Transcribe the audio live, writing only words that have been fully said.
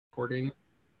recording.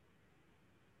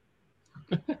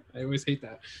 I always hate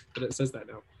that, but it says that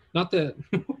now. Not that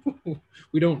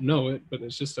we don't know it, but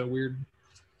it's just a weird.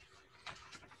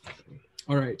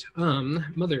 All right.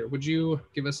 Mother, would you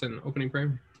give us an opening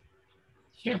prayer?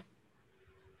 Sure.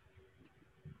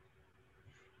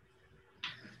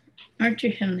 Our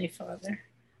dear Heavenly Father,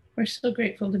 we're so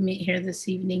grateful to meet here this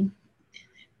evening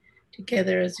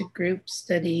together as a group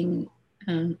studying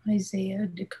Isaiah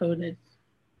Decoded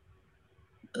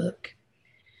book.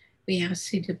 We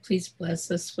ask you to please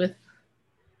bless us with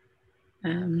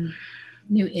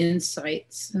new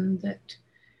insights, and that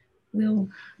we'll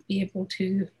be able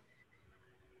to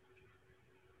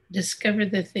discover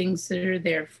the things that are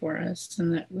there for us,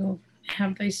 and that we'll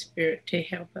have thy Spirit to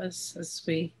help us as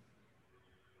we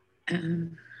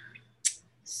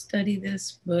study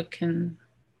this book, and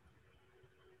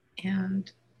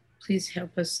please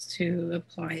help us to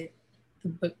apply the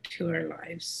book to our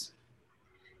lives.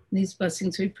 And these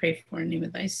blessings we pray for in the name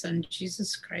of thy Son,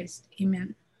 Jesus Christ.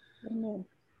 Amen. Amen.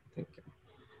 Thank you.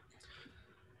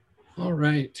 All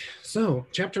right. So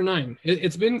chapter 9,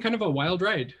 it's been kind of a wild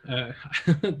ride.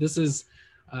 This is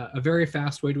a very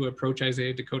fast way to approach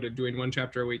Isaiah Decoded, doing one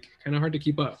chapter a week. Kind of hard to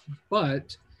keep up,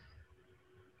 but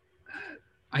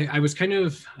I was kind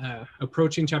of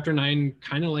approaching chapter 9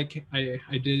 kind of like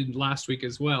I did last week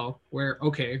as well, where,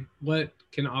 okay, what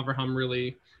can Avraham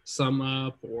really sum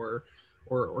up or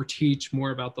teach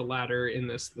more about the ladder in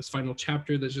this final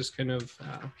chapter that's just kind of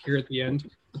here at the end.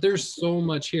 But there's so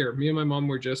much here. Me and my mom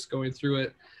were just going through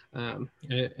it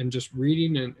and just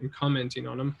reading and commenting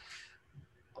on them.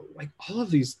 Like all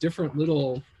of these different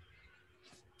little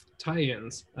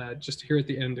tie-ins just here at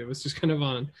the end. It was just kind of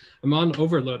I'm on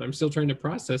overload. I'm still trying to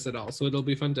process it all, so it'll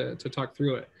be fun to talk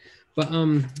through it. But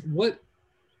what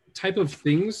type of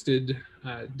things did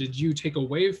you take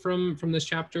away from this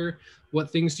chapter? What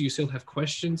things do you still have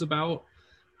questions about?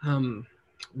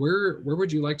 Where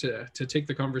would you like to take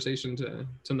the conversation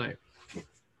tonight?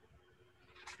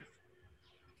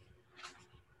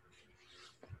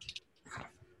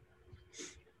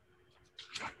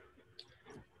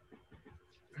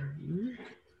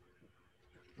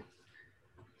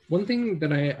 One thing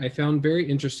that I found very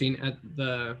interesting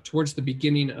towards the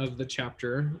beginning of the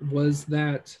chapter was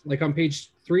that, like on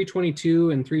page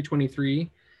 322 and 323,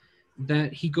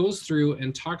 that he goes through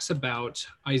and talks about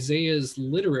Isaiah's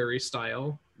literary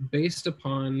style based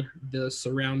upon the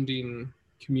surrounding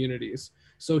communities.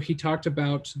 So he talked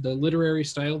about the literary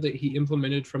style that he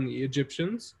implemented from the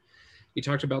Egyptians. He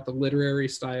talked about the literary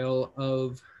style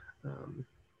of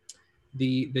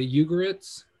the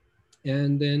Ugarites,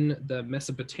 and then the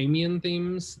Mesopotamian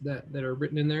themes that are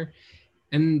written in there.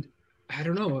 And I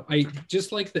don't know, I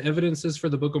just like the evidences for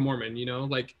the Book of Mormon,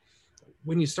 like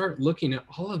when you start looking at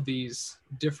all of these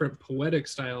different poetic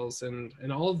styles and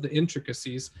all of the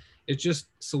intricacies, it just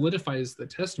solidifies the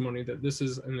testimony that this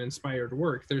is an inspired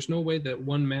work. There's no way that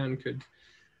one man could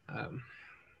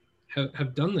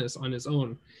have done this on his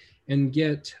own. And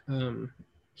yet,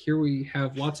 here we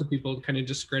have lots of people kind of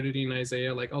discrediting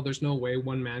Isaiah, like, oh, there's no way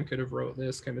one man could have wrote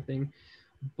this kind of thing.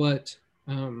 But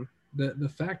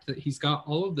the fact that he's got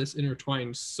all of this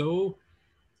intertwined so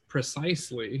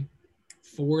precisely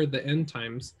for the end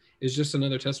times is just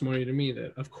another testimony to me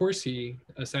that, of course, he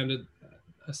ascended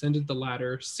the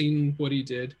ladder, seen what he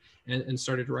did, and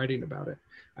started writing about it.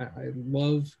 I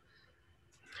love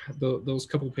those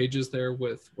couple pages there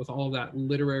with all that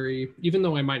literary, even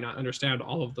though I might not understand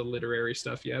all of the literary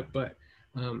stuff yet, but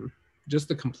just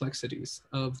the complexities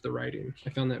of the writing. I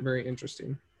found that very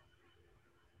interesting.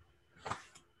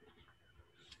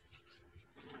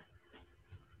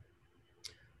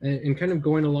 And kind of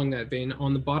going along that vein,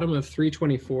 on the bottom of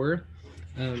 324,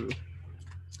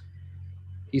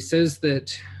 he says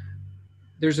that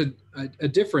there's a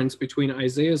difference between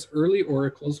Isaiah's early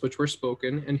oracles, which were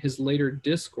spoken, and his later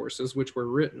discourses, which were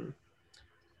written.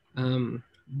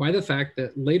 By the fact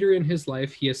that later in his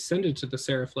life, he ascended to the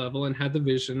seraph level and had the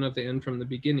vision of the end from the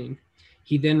beginning.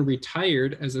 He then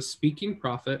retired as a speaking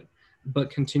prophet,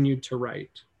 but continued to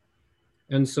write.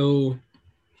 And so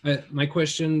my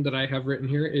question that I have written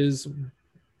here is,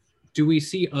 do we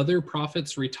see other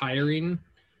prophets retiring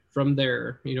from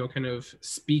their, kind of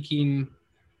speaking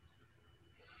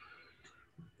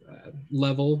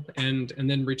level and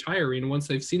then retiring once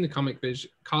they've seen the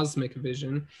cosmic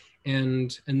vision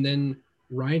and then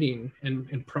writing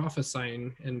and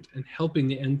prophesying and helping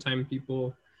the end time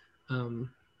people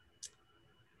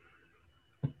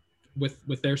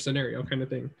with their scenario kind of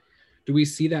thing? Do we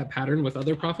see that pattern with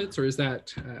other prophets, or is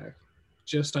that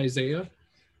just Isaiah?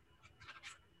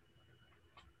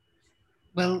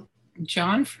 Well,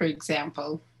 John, for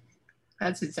example,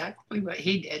 That's exactly what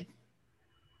he did.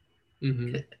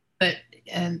 Mm-hmm. But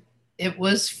and it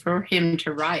was for him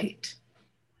to write.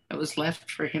 It was left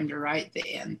for him to write the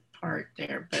end part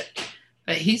there. But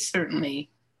he certainly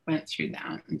went through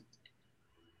that and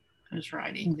was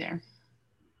writing there.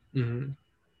 Mm-hmm.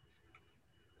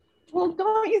 Well,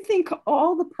 don't you think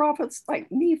all the prophets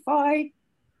like Nephi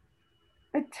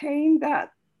attained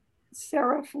that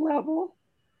seraph level?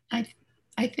 I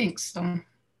think so.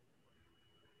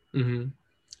 Mm-hmm.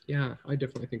 Yeah, I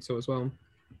definitely think so as well.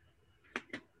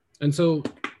 And so,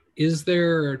 is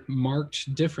there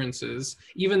marked differences,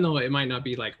 even though it might not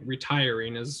be like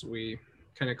retiring as we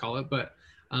kind of call it, but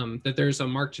that there's a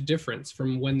marked difference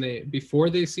from when before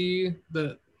they see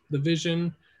the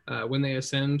vision, when they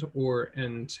ascend,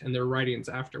 and their writings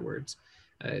afterwards?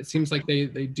 It seems like they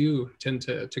do tend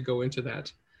to go into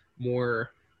that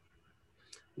more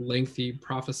lengthy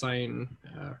prophesying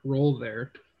role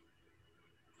there,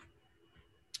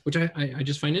 which I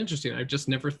just find interesting. I've just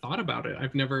never thought about it.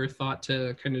 I've never thought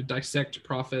to kind of dissect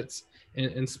prophets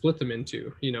and split them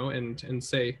into, and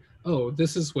say, oh,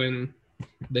 this is when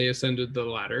they ascended the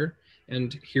ladder,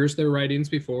 and here's their writings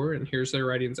before, and here's their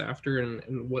writings after,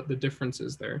 and what the difference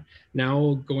is there.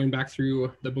 Now, going back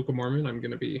through the Book of Mormon, I'm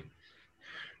going to be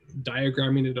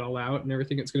diagramming it all out and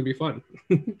everything. It's going to be fun.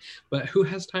 But who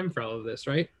has time for all of this,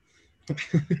 right?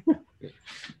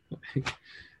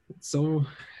 So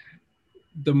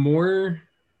the more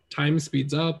time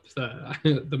speeds up,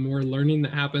 the more learning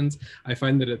that happens. I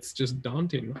find that it's just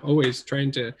daunting, always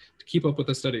trying to keep up with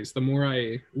the studies. The more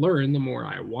I learn, the more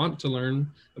I want to learn,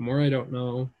 the more I don't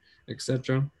know,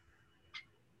 etc.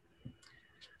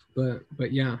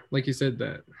 But yeah, like you said,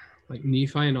 that like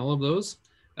Nephi and all of those,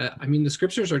 I mean, the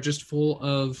scriptures are just full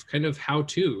of kind of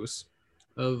how-tos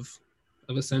of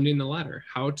ascending the ladder,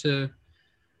 how to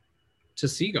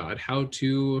see God, how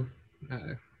to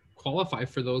qualify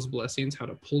for those blessings, how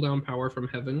to pull down power from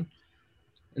heaven.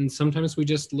 And sometimes we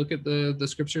just look at the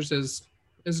scriptures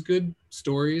as good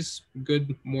stories,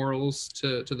 good morals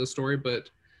to the story, but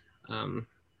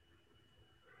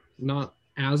not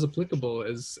as applicable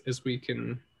as we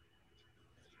can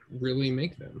really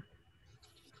make them.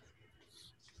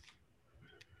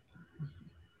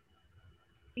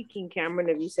 Speaking, Cameron,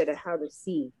 of you said how to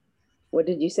see. What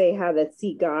did you say? How to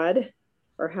see God,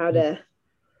 or how to?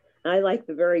 I like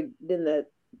the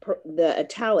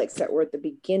italics that were at the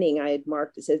beginning. I had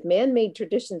marked. It says, "Man-made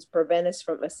traditions prevent us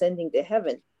from ascending to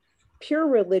heaven. Pure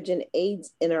religion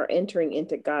aids in our entering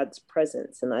into God's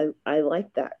presence." And I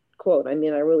like that quote. I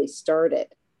mean, I really started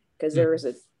because there's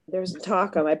a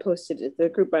talk I posted at the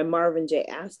group by Marvin J.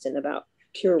 Aston about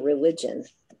pure religion,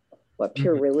 what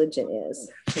pure religion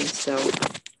is, and so.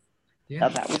 Yeah,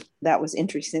 that was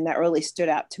interesting. That really stood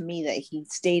out to me that he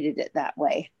stated it that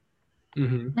way.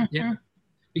 Mm-hmm. Yeah,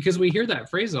 because we hear that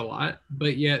phrase a lot,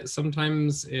 but yet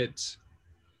sometimes it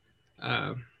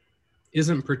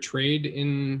isn't portrayed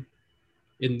in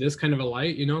this kind of a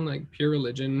light, like pure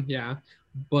religion. Yeah,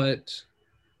 but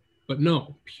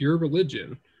no, pure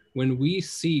religion, when we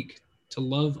seek to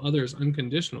love others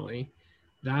unconditionally,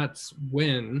 that's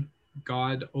when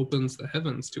God opens the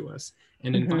heavens to us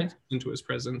and invites us into his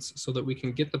presence so that we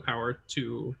can get the power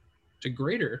to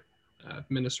greater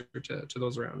minister to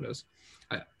those around us.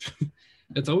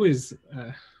 It's always,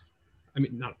 I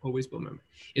mean, not always blown my mind.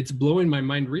 It's blowing my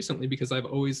mind recently because I've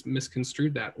always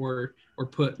misconstrued that or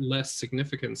put less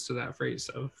significance to that phrase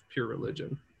of pure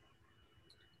religion.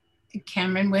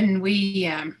 Cameron, when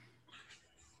we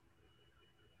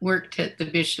worked at the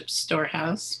Bishop's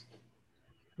Storehouse,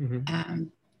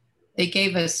 they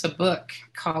gave us a book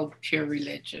called Pure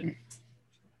Religion.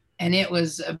 And it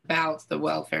was about the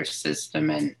welfare system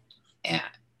and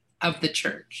of the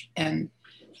church and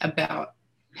about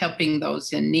helping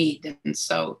those in need. And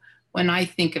so when I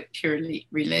think of pure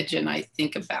religion, I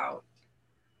think about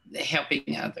the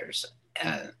helping others.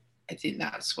 I think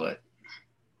that's what,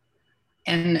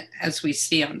 and as we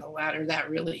see on the ladder, that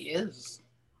really is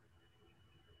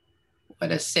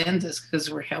what ascends us, because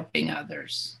we're helping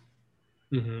others.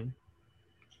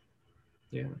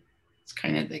 Yeah. It's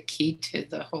kind of the key to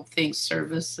the whole thing,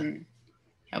 service and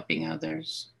helping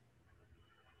others.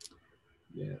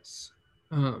 Yes.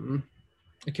 I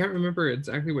can't remember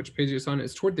exactly which page it's on.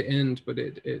 It's toward the end, but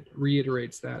it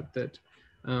reiterates that the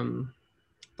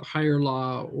higher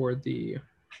law, or the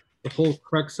whole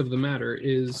crux of the matter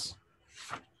is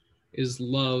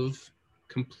love,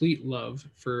 complete love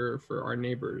for our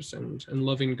neighbors, and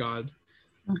loving God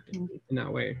in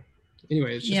that way.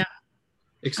 Anyway, it's just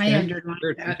I underlined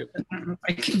that. I don't know if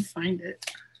I can find it.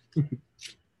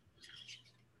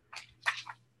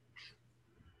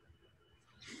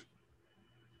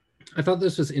 I thought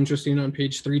this was interesting on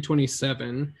page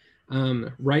 327.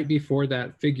 Right before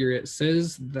that figure, it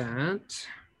says that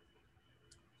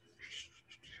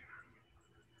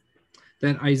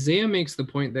Isaiah makes the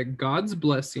point that God's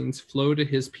blessings flow to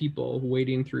his people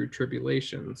wading through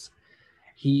tribulations.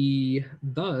 He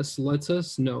thus lets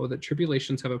us know that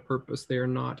tribulations have a purpose. They are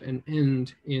not an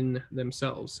end in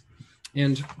themselves.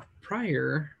 And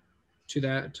prior to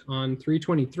that, on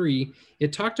 323,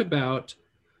 it talked about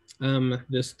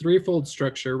this threefold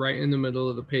structure right in the middle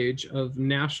of the page of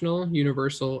national,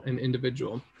 universal, and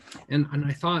individual. And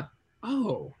I thought,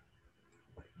 oh,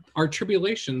 our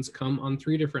tribulations come on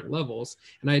three different levels.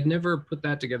 And I had never put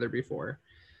that together before.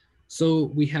 So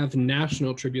we have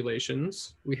national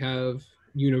tribulations, we have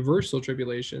universal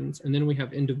tribulations, and then we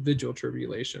have individual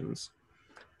tribulations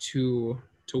to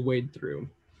wade through.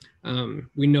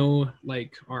 We know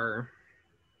like our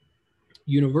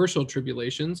universal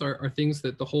tribulations are things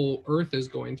that the whole earth is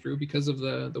going through because of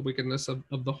the wickedness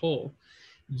of the whole.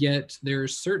 Yet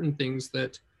there's certain things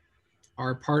that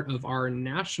are part of our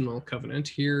national covenant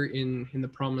here in the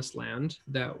promised land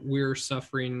that we're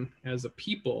suffering as a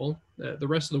people. The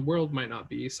rest of the world might not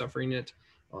be suffering it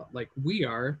like we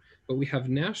are, but we have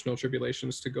national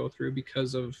tribulations to go through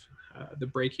because of the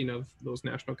breaking of those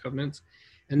national covenants.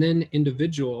 And then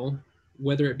individual,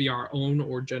 whether it be our own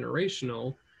or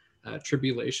generational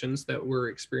tribulations that we're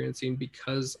experiencing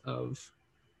because of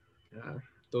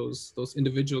those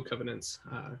individual covenants,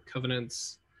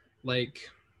 covenants like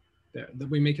that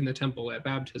we make in the temple at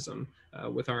baptism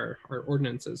with our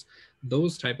ordinances.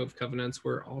 Those type of covenants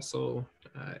we're also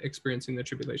experiencing the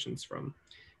tribulations from.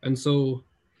 And so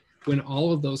when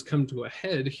all of those come to a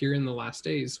head here in the last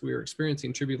days, we are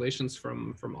experiencing tribulations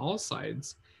from all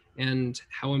sides, and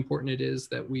how important it is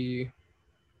that we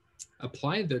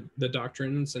apply the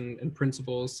doctrines and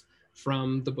principles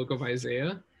from the book of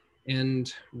Isaiah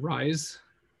and rise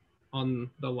on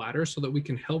the ladder so that we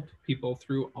can help people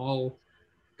through all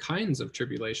kinds of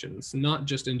tribulations, not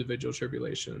just individual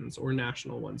tribulations or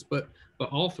national ones, but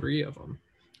all three of them.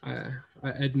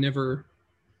 I'd never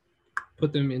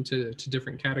put them into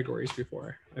different categories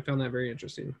before. I found that very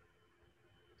interesting.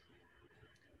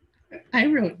 I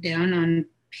wrote down on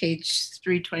page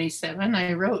 327,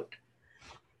 I wrote,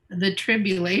 the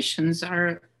tribulations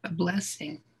are a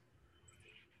blessing.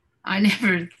 I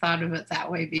never thought of it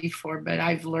that way before, but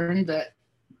I've learned that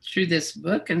through this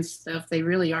book and stuff, they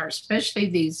really are, especially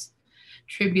these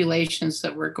tribulations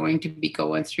that we're going to be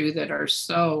going through that are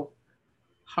so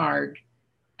hard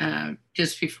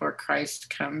just before Christ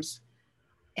comes.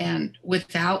 And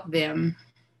without them,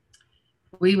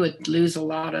 we would lose a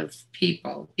lot of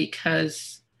people,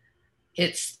 because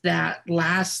it's that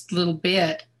last little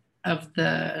bit of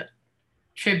the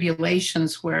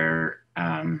tribulations where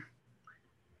a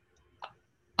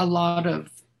lot of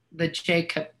the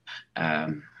Jacob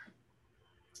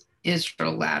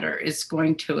Israel ladder is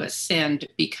going to ascend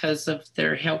because of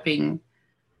their helping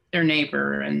their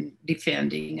neighbor and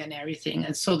defending and everything.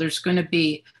 And so there's going to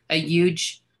be a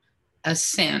huge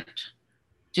ascent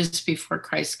just before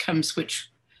Christ comes,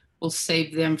 which will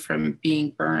save them from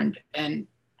being burned. And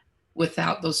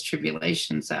without those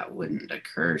tribulations, that wouldn't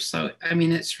occur. So, I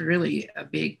mean, it's really a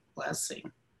big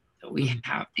blessing that we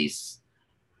have these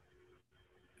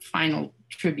final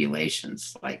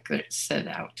tribulations like it's set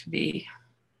out to be.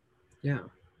 Yeah,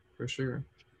 for sure.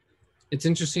 It's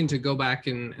interesting to go back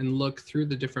and look through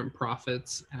the different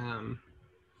prophets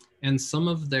and some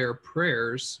of their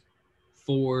prayers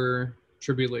for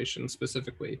tribulation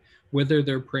specifically, whether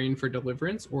they're praying for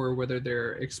deliverance or whether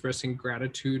they're expressing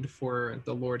gratitude for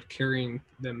the Lord carrying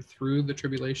them through the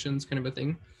tribulations, kind of a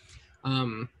thing.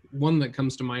 One that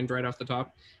comes to mind right off the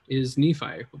top is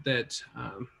Nephi, that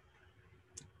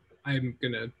I'm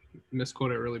going to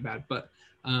misquote it really bad, but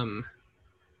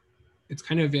it's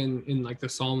kind of in like the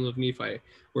Psalm of Nephi,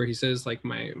 where he says like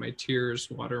my tears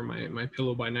water my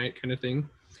pillow by night, kind of thing,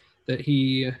 that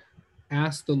he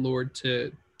asked the Lord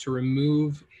to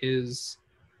remove his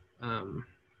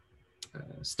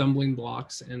stumbling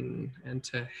blocks and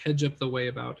to hedge up the way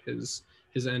about his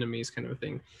enemies, kind of a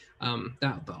thing.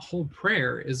 That the whole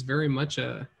prayer is very much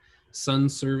a son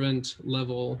servant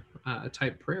level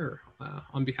type prayer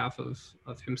on behalf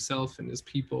of himself and his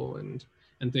people and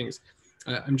things.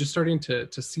 I'm just starting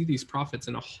to see these prophets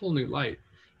in a whole new light.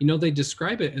 You know, they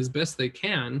describe it as best they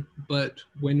can, but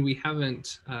when we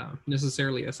haven't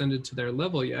necessarily ascended to their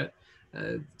level yet,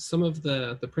 some of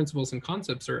the principles and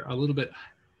concepts are a little bit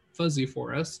fuzzy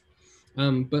for us.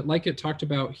 But like it talked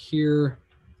about here,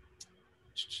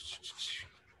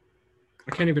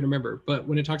 I can't even remember, but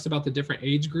when it talks about the different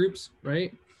age groups,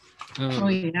 right? Oh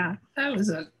yeah, that was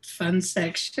a fun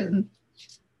section.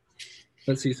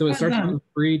 let's see. So it starts on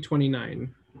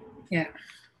 329. Yeah.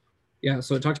 Yeah,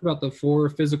 so it talks about the 4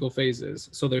 physical phases.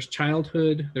 So there's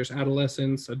childhood, there's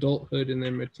adolescence, adulthood, and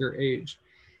then mature age.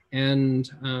 And,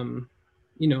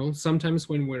 you know, sometimes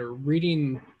when we're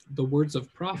reading the words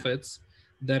of prophets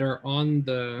that are on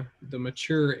the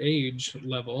mature age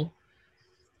level,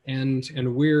 and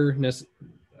we're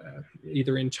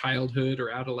either in childhood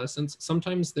or adolescence,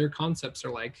 sometimes their concepts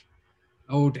are like,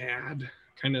 oh, dad,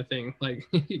 kind of thing. Like,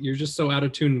 you're just so out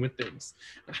of tune with things.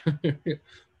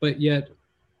 But yet,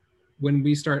 when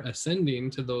we start ascending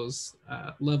to those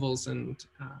levels and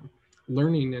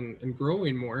learning and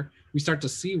growing more, we start to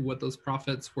see what those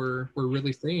prophets were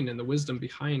really saying and the wisdom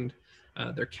behind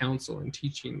their counsel and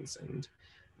teachings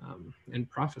and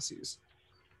prophecies.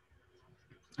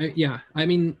 I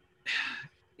mean,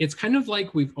 it's kind of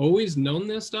like we've always known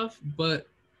this stuff, but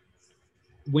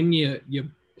when you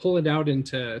pull it out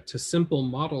into simple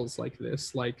models like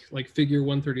this, like figure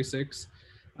 136,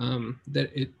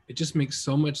 that it just makes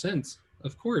so much sense.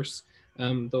 Of course,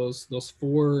 those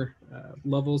 4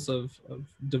 levels of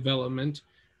development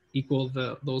equal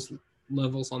those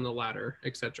levels on the ladder,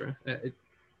 etc. It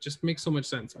just makes so much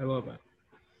sense. I love that.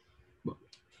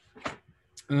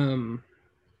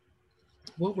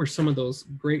 What were some of those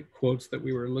great quotes that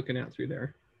we were looking at through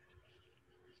there?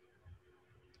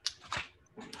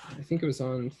 I think it was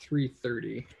on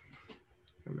 330, if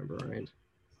I remember right.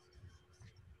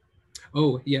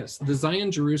 Oh, yes, the Zion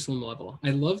Jerusalem level.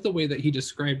 I love the way that he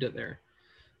described it there.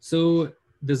 So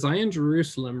the Zion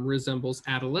Jerusalem resembles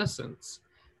adolescence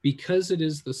because it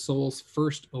is the soul's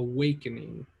first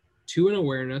awakening to an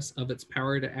awareness of its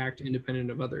power to act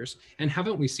independent of others. And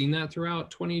haven't we seen that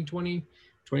throughout 2020,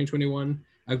 2021?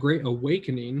 A great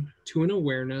awakening to an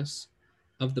awareness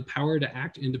of the power to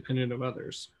act independent of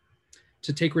others,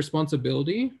 to take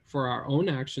responsibility for our own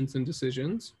actions and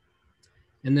decisions,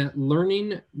 and that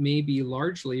learning may be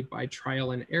largely by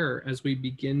trial and error as we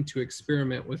begin to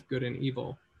experiment with good and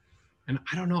evil. And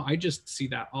I don't know, I just see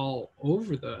that all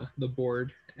over the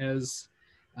board as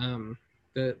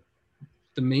the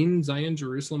main Zion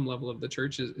Jerusalem level of the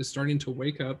church is starting to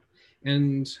wake up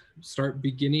and start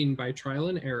beginning by trial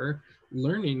and error,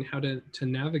 learning how to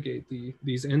navigate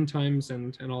these end times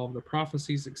and all of the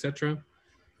prophecies, etc.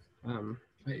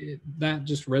 That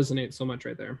just resonates so much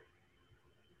right there.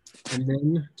 And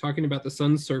then talking about the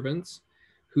son's servants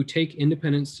who take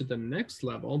independence to the next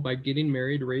level by getting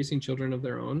married, raising children of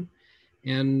their own,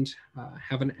 and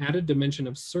have an added dimension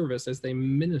of service as they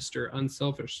minister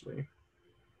unselfishly.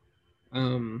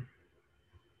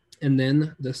 And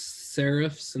then the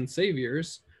seraphs and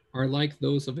saviors are like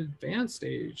those of advanced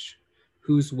age,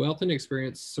 whose wealth and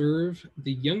experience serve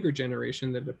the younger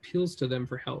generation that appeals to them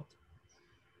for help.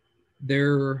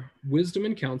 Their wisdom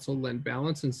and counsel lend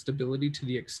balance and stability to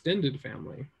the extended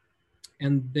family,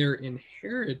 and their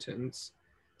inheritance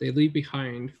they leave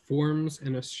behind forms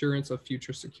an assurance of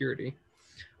future security.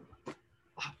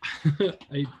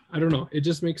 I don't know, it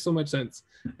just makes so much sense.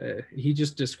 He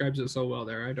just describes it so well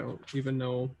there. I don't even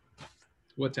know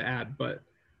what to add, but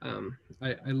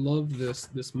I love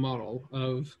this model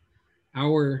of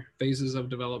our phases of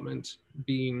development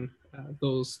being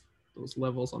those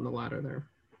levels on the ladder there.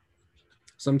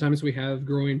 Sometimes we have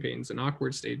growing pains and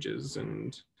awkward stages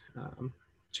and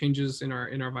changes in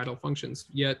our vital functions,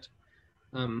 yet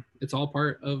it's all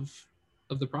part of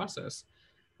the process.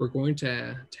 We're going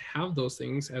to have those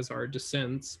things as our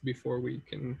descents before we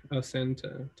can ascend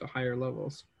to higher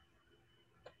levels.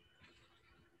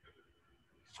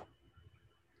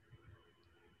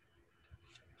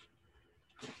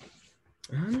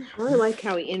 I like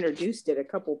how he introduced it a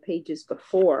couple pages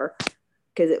before,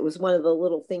 because it was one of the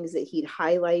little things that he'd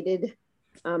highlighted.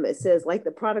 It says, like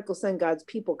the prodigal son, God's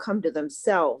people come to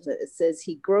themselves. It says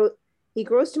he grows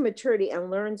to maturity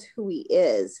and learns who he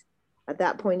is. At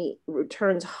that point, he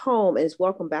returns home and is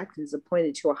welcomed back and is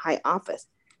appointed to a high office.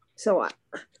 So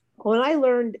when I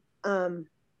learned a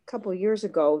couple of years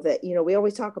ago that, you know, we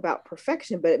always talk about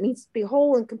perfection, but it means to be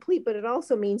whole and complete, but it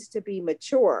also means to be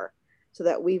mature, so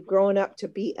that we've grown up to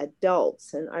be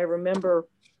adults. And I remember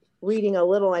reading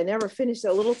I never finished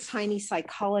a little tiny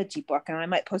psychology book, and I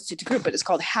might post it to group, but it's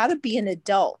called How to Be an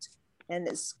Adult. And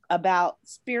it's about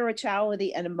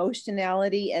spirituality and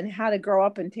emotionality and how to grow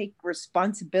up and take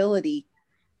responsibility,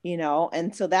 you know.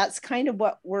 And so that's kind of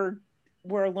what we're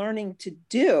learning to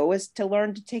do, is to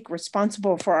learn to take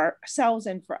responsible for ourselves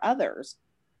and for others.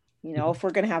 You know, if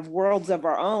we're going to have worlds of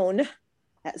our own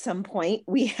at some point,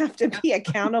 we have to be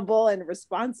accountable and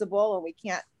responsible, and we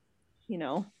can't, you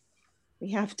know,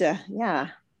 we have to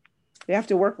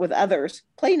work with others,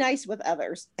 play nice with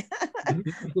others.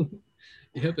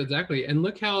 Yep, exactly. And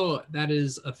look how that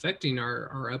is affecting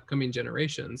our upcoming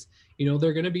generations. You know,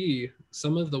 they're going to be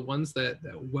some of the ones that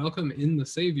welcome in the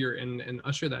Savior and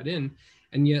usher that in.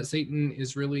 And yet Satan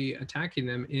is really attacking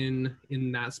them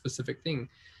in that specific thing,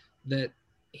 that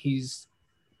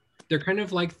they're kind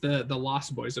of like the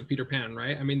lost boys of Peter Pan,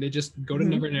 right? I mean, they just go to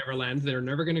Neverland. They're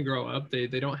never going to grow up. They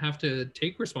don't have to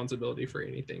take responsibility for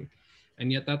anything. And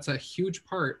yet that's a huge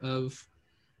part of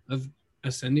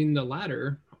ascending the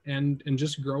ladder and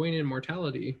just growing in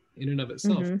mortality in and of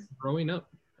itself, growing up,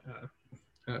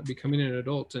 becoming an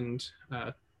adult, and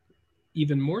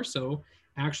even more so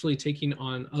actually taking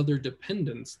on other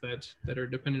dependents that are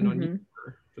dependent on you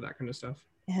for that kind of stuff.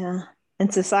 Yeah.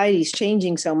 And society's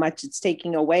changing so much, it's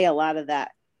taking away a lot of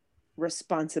that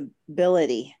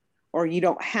responsibility, or you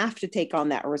don't have to take on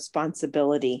that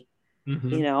responsibility.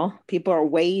 You know, people are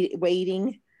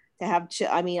waiting to have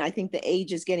I mean, I think the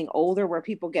age is getting older where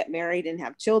people get married and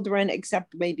have children,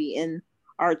 except maybe in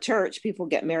our church people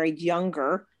get married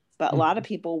younger, but a lot of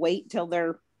people wait till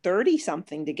they're 30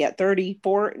 something to get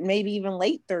 34, maybe even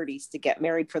late 30s to get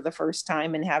married for the first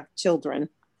time and have children,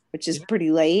 which is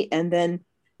pretty late. And then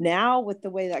now with the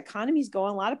way the economy's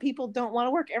going, a lot of people don't want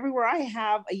to work. Everywhere I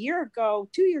have, a year ago,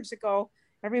 2 years ago,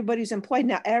 everybody's employed.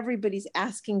 Now everybody's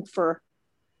asking for,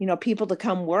 you know, people to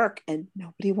come work, and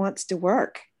nobody wants to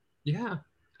work. Yeah.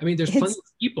 I mean, there's plenty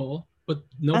of people, but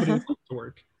nobody wants to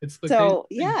work. It's the so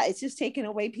yeah, it's just taking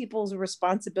away people's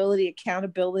responsibility,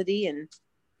 accountability, and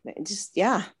just,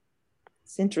 yeah,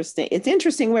 it's interesting. It's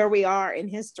interesting where we are in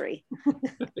history.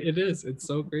 It is. It's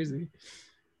so crazy.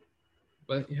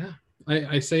 But yeah,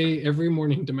 I say every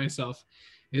morning to myself,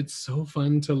 it's so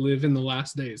fun to live in the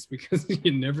last days, because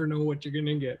you never know what you're going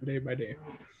to get day by day.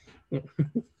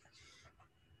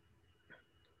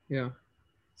 Yeah,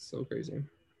 so crazy.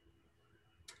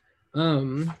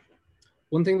 One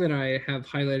thing that I have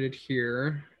highlighted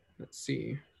here, let's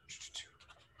see,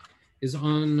 is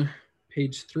on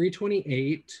page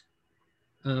 328.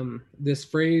 This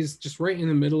phrase just right in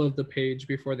the middle of the page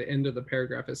before the end of the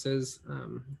paragraph, it says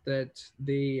that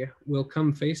they will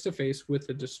come face to face with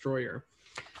the destroyer.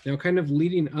 Now, kind of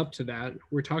leading up to that,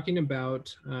 we're talking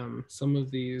about some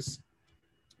of these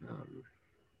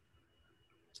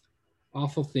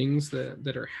awful things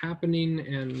that are happening,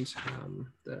 and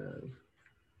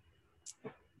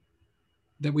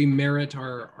that we merit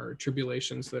our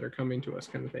tribulations that are coming to us,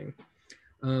 kind of thing.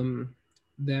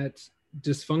 That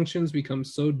dysfunctions become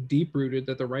so deep-rooted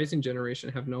that the rising generation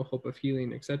have no hope of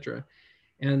healing, etc.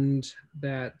 And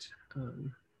that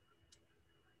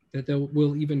that they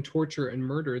will even torture and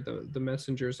murder the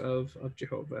messengers of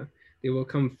Jehovah. They will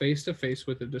come face to face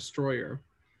with the destroyer.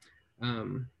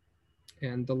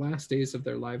 And the last days of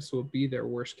their lives will be their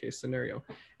worst case scenario.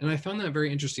 And I found that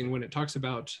very interesting when it talks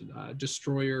about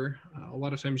destroyer. A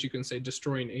lot of times you can say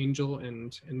destroying angel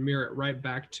and mirror it right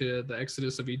back to the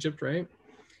Exodus of Egypt, right?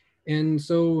 And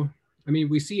so, I mean,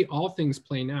 we see all things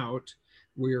playing out.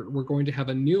 We're going to have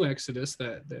a new Exodus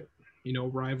that you know,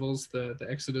 rivals the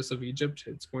Exodus of Egypt.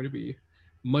 It's going to be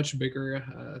much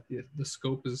bigger. The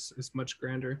scope is much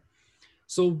grander.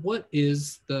 So what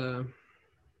is the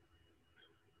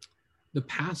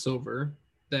Passover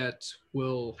that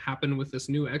will happen with this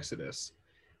new Exodus?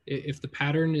 If the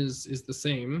pattern is the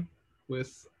same,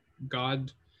 with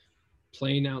God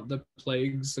playing out the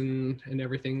plagues and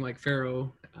everything like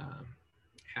Pharaoh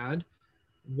had,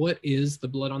 what is the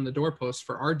blood on the doorpost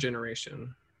for our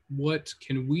generation? What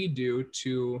can we do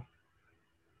to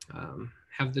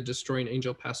have the destroying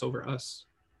angel pass over us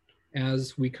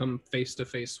as we come face to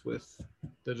face with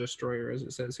the destroyer, as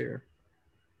it says here?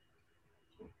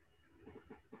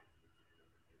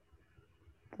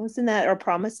 Wasn't that our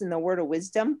promise in the word of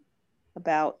wisdom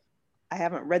about, I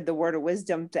haven't read the word of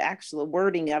wisdom to actual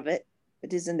wording of it,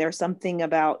 but isn't there something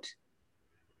about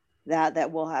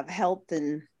that will have health?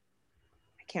 And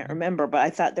I can't remember, but I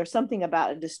thought there's something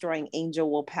about a destroying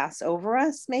angel will pass over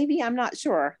us. Maybe, I'm not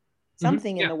sure.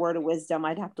 Something in the word of wisdom.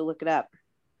 I'd have to look it up.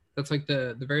 That's like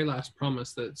the very last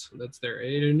promise that's there.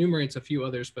 It enumerates a few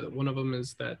others, but one of them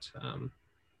is that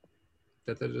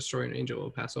that the destroying angel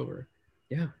will pass over.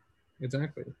 Yeah,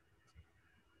 exactly.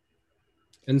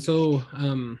 And so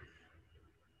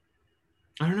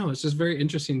I don't know, it's just very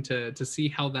interesting to see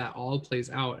how that all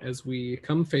plays out as we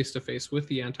come face to face with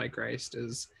the Antichrist,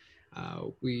 as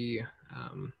we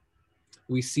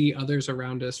see others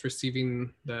around us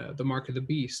receiving the mark of the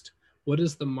beast. What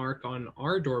is the mark on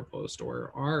our doorpost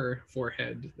or our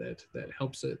forehead that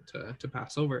helps it to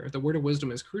pass over? The word of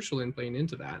wisdom is crucial in playing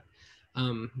into that,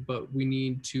 but we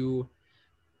need to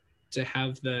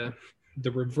have the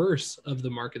reverse of the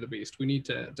mark of the beast. We need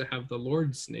to have the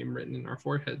Lord's name written in our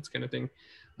foreheads, kind of thing.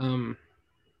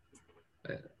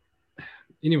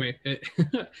 anyway,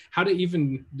 how to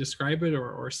even describe it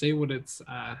or say what it's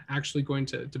actually going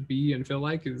to be and feel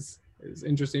like is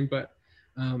interesting, but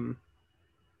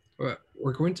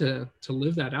we're going to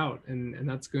live that out, and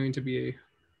that's going to be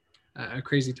a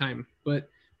crazy time. But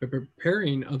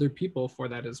preparing other people for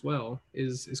that as well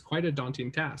is quite a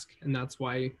daunting task, and that's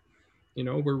why, you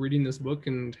know, we're reading this book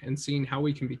and seeing how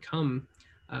we can become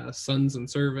sons and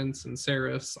servants and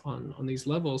seraphs on these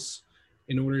levels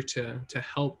in order to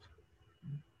help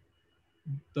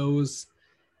those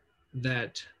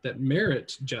that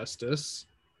merit justice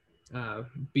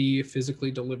be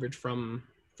physically delivered from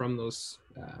those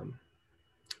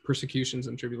persecutions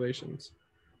and tribulations.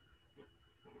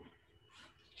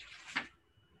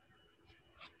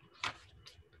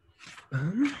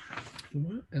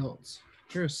 What else?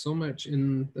 There's so much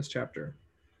in this chapter.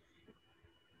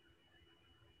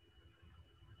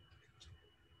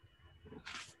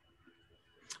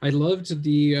 I loved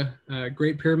the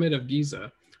Great Pyramid of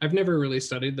Giza. I've never really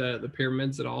studied the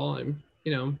pyramids at all. I'm,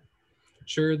 you know,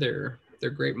 sure they're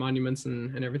great monuments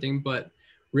and everything, but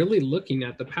really looking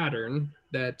at the pattern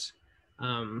that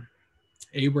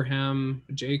Abraham,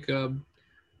 Jacob,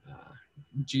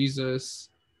 Jesus,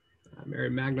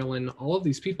 Mary Magdalene, all of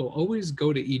these people always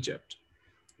go to Egypt.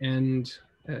 And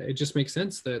it just makes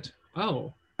sense that,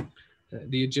 oh,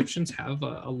 the Egyptians have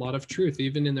a lot of truth,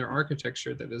 even in their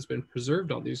architecture that has been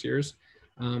preserved all these years.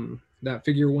 That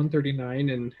figure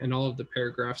 139 and all of the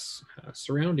paragraphs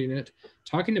surrounding it,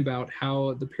 talking about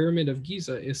how the Pyramid of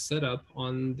Giza is set up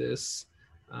on this,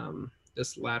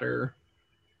 this ladder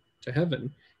to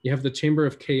heaven. You have the Chamber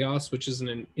of Chaos, which is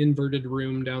an inverted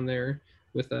room down there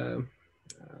with a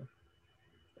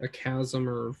chasm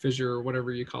or fissure or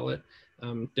whatever you call it,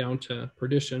 down to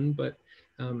perdition. But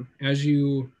as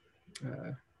you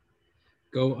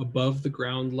go above the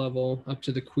ground level up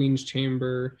to the Queen's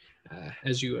Chamber,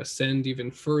 as you ascend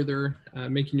even further,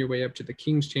 making your way up to the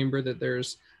King's Chamber, that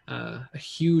there's a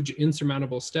huge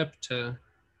insurmountable step to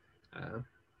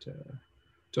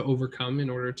overcome in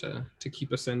order to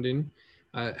keep ascending.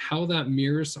 How that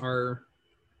mirrors our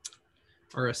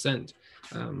ascent.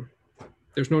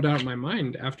 There's no doubt in my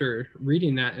mind after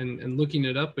reading that and looking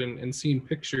it up and seeing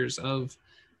pictures of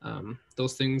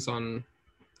those things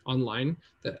online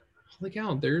that, holy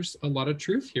cow, there's a lot of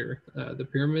truth here. The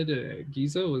Pyramid at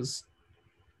Giza was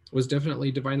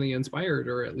definitely divinely inspired,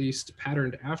 or at least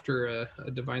patterned after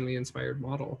a divinely inspired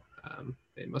model.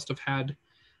 They must have had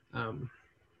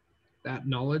that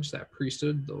knowledge, that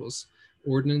priesthood, those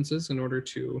ordinances in order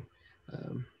to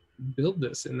build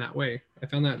this in that way. I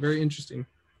found that very interesting.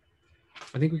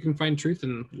 I think we can find truth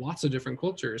in lots of different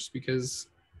cultures because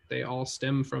they all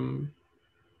stem from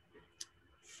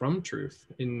truth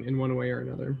in one way or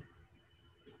another.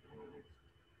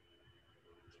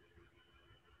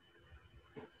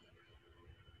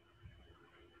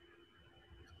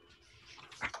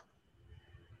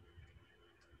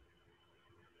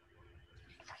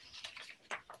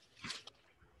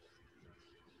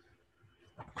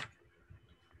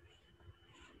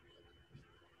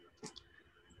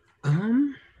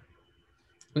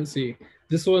 Let's see.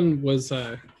 This one was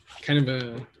kind of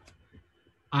a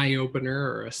eye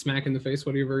opener or a smack in the face,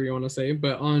 whatever you want to say.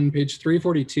 But on page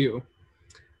 342,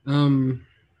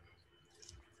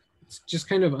 it's just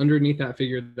kind of underneath that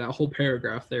figure, that whole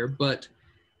paragraph there, but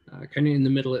kind of in the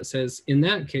middle, it says, in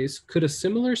that case, could a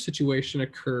similar situation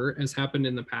occur as happened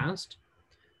in the past?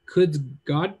 Could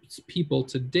God's people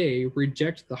today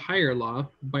reject the higher law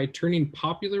by turning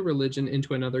popular religion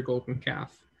into another golden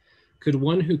calf? Could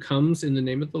one who comes in the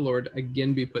name of the Lord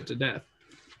again be put to death?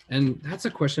 And that's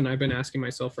a question I've been asking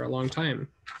myself for a long time,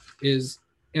 is,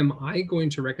 am I going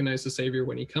to recognize the Savior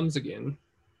when he comes again?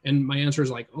 And my answer is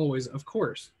like always, of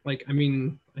course. Like, I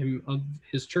mean, I'm of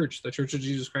his church, the Church of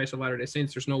Jesus Christ of Latter-day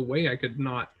Saints. There's no way I could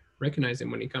not recognize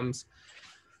him when he comes.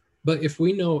 But if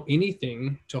we know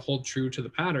anything to hold true to the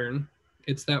pattern,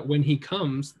 it's that when he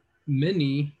comes,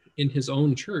 many in his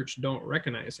own church don't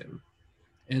recognize him.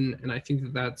 And I think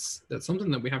that that's something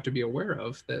that we have to be aware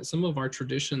of, that some of our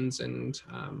traditions and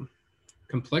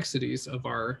complexities of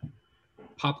our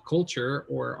pop culture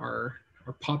or our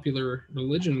popular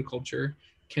religion culture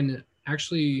can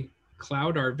actually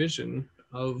cloud our vision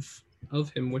of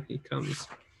him when he comes.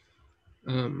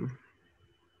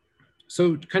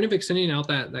 So kind of extending out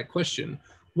that question,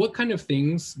 what kind of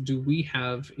things do we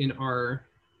have in our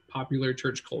popular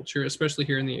church culture, especially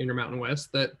here in the Intermountain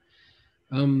West, that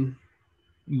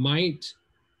might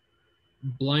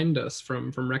blind us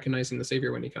from recognizing the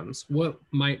Savior when he comes? What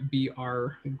might be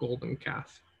our golden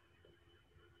calf?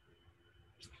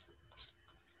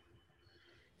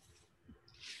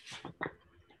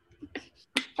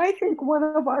 I think one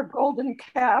of our golden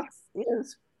calves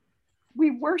is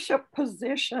we worship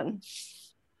position.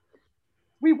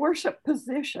 We worship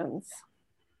positions.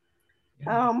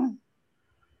 Yeah.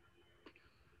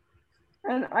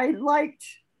 And I liked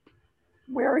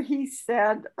where he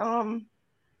said,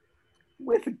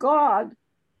 with God,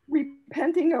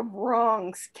 repenting of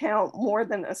wrongs count more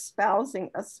than espousing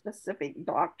a specific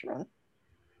doctrine.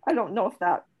 I don't know if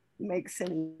that makes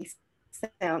any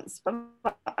sense, but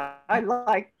I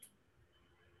like.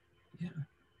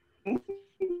 Yeah.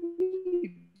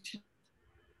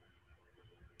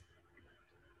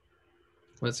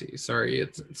 Let's see. Sorry,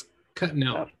 it's cutting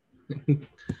out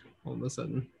all of a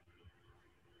sudden.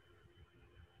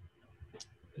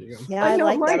 There you go. Yeah, I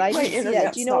like that. I my didn't see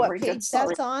that. Do you know internet's not what very good, page sorry.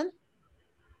 that's on?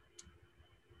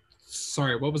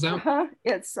 Sorry, what was that?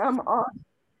 It's on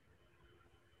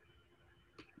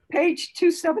page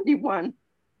 271.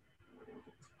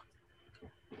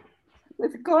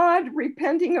 With God,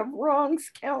 repenting of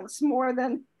wrongs counts more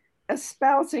than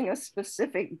espousing a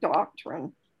specific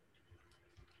doctrine.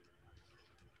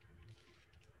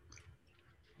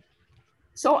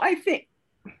 So I think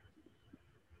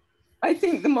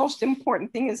the most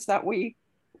important thing is that we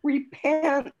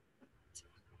repent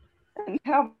and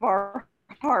have our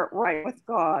heart right with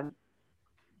God.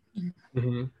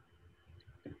 Mm-hmm.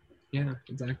 Yeah,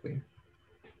 exactly.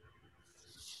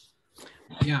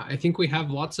 Yeah, I think we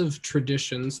have lots of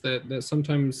traditions that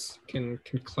sometimes can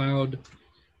cloud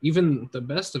even the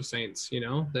best of saints, you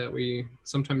know, that we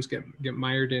sometimes get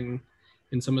mired in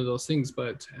some of those things.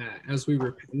 But as we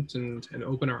repent and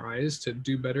open our eyes to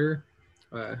do better,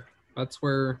 that's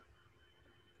where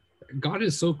God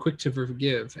is so quick to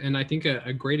forgive. And I think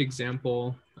a great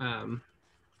example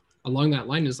along that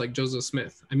line is like Joseph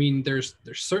Smith. I mean, there's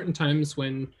certain times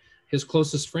when his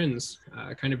closest friends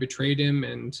kind of betrayed him,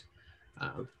 and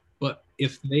but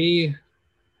if they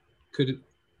could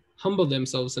humble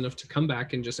themselves enough to come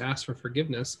back and just ask for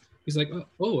forgiveness, he's like,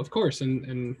 oh of course,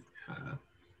 and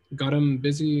got him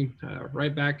busy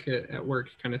right back at work,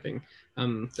 kind of thing.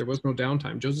 There was no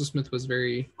downtime. Joseph Smith was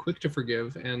very quick to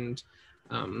forgive, and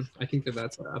I think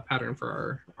that's a pattern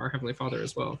for our Heavenly Father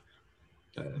as well.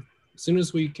 As soon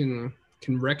as we can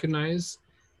recognize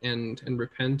and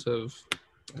repent of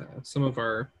some of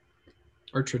our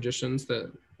traditions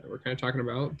that we're kind of talking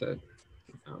about, that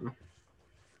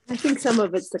I think some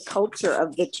of it's the culture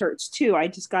of the church too. I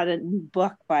just got a new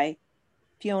book by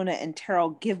Fiona and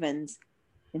Terrell Givens,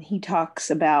 and he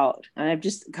talks about, and I'm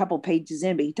just a couple pages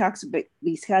in, but he talks about,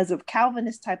 because of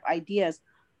Calvinist type ideas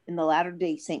in the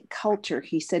Latter-day Saint culture,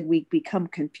 he said we become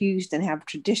confused and have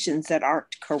traditions that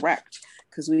aren't correct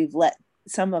because we've let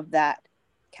some of that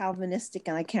Calvinistic,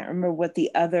 and I can't remember what the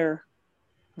other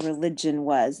religion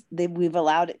was, we've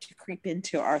allowed it to creep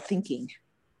into our thinking.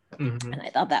 Mm-hmm. And I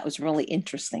thought that was really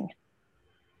interesting.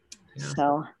 Yeah.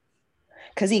 So,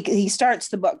 because he starts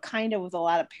the book kind of with a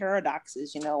lot of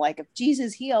paradoxes, you know, like if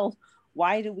Jesus healed,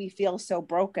 why do we feel so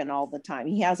broken all the time?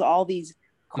 He has all these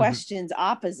questions,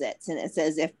 opposites, and it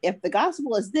says if the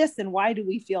gospel is this, then why do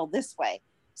we feel this way?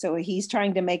 So he's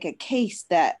trying to make a case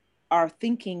that our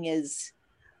thinking is,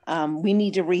 we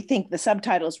need to rethink. The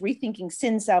subtitle is Rethinking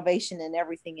Sin, Salvation, and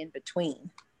Everything in Between.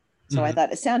 So I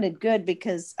thought it sounded good,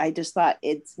 because I just thought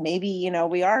it's maybe, you know,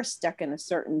 we are stuck in a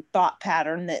certain thought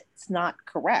pattern that's not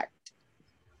correct.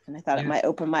 And I thought it might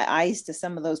open my eyes to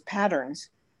some of those patterns.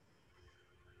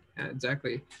 Yeah,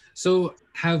 exactly. So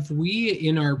have we,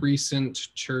 in our recent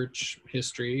church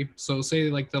history, so say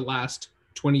like the last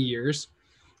 20 years,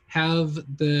 have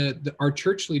our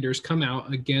church leaders come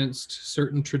out against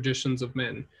certain traditions of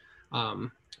men,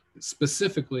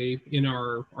 specifically in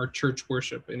our church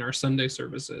worship, in our Sunday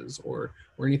services, or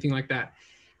anything like that?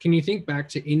 Can you think back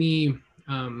to any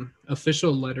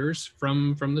official letters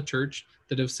from the church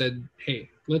that have said, hey,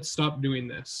 let's stop doing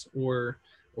this, or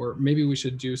maybe we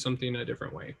should do something a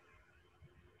different way?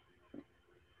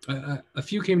 A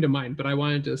few came to mind, but I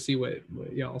wanted to see what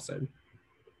y'all said.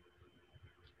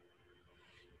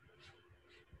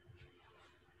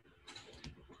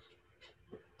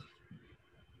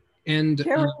 And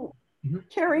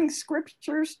carrying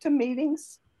scriptures to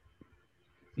meetings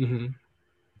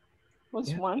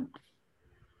was one.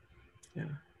 Yeah.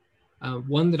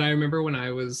 One that I remember when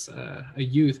I was a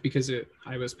youth, because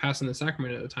I was passing the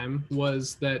sacrament at the time,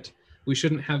 was that we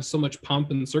shouldn't have so much pomp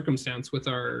and circumstance with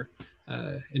our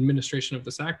administration of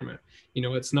the sacrament. You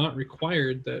know, it's not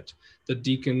required that the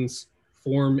deacons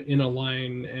form in a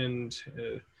line and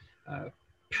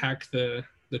pack the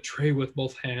tray with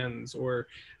both hands, or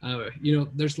you know,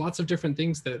 there's lots of different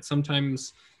things that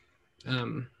sometimes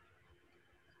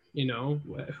you know,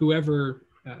 whoever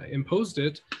imposed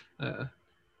it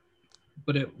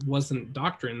but it wasn't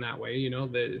doctrine that way, you know,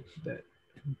 that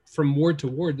from ward to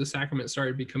ward, the sacrament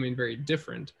started becoming very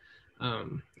different.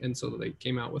 And so they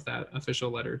came out with that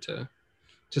official letter to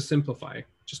simplify,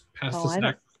 just pass the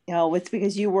sacrament. It's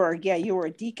because you were a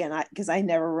deacon, because I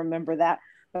never remember that.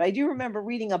 But I do remember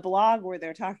reading a blog where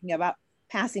they're talking about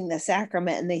passing the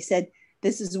sacrament, and they said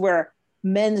this is where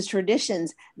men's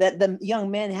traditions, that the young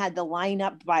men had to line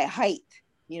up by height,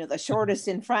 you know, the shortest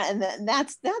in front, and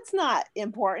that's not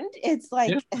important. It's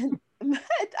like, yeah.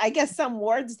 I guess some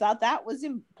wards thought that was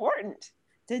important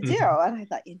to do, and I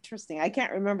thought, interesting. I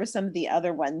can't remember some of the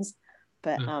other ones,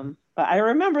 but I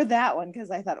remember that one because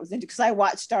I thought it was interesting, because I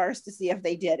watched Stars to see if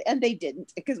they did, and they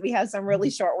didn't, because we have some really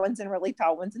short ones and really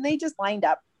tall ones, and they just lined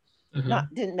up.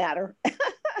 Didn't matter.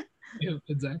 Yeah,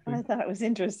 exactly. I thought it was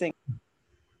interesting.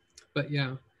 But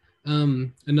yeah,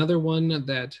 another one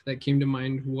that came to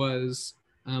mind was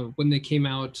when they came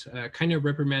out kind of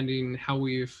reprimanding how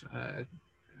we've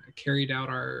carried out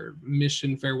our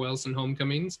mission farewells and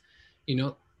homecomings. You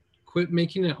know, quit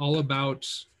making it all about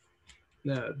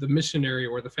the missionary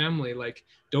or the family. Like,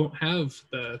 don't have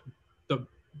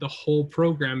the whole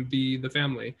program be the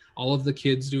family, all of the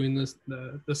kids doing this,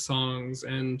 the songs,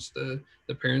 and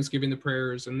the parents giving the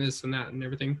prayers and this and that and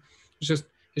everything. It's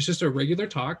just a regular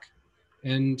talk,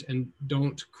 and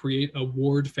don't create a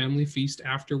ward family feast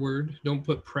afterward. Don't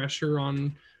put pressure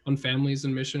on families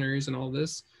and missionaries and all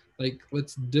this. Like,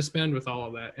 let's disband with all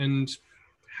of that. And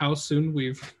how soon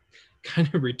we've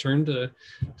kind of returned to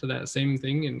that same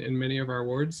thing in many of our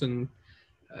wards. And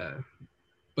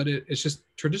but it's just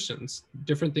traditions,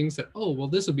 different things that, oh, well,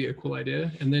 this would be a cool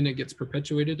idea. And then it gets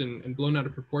perpetuated and blown out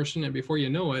of proportion. And before you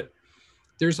know it,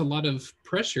 there's a lot of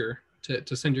pressure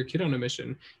to send your kid on a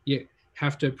mission. You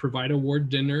have to provide a ward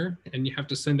dinner, and you have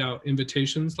to send out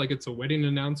invitations like it's a wedding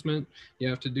announcement. You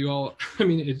have to do all, I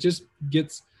mean, it just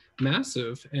gets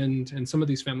massive, and some of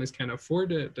these families can't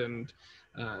afford it. And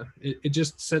it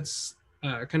just sets,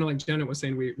 kind of like Janet was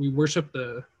saying, we worship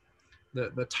the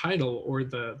title or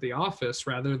the office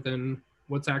rather than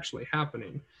what's actually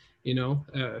happening. You know,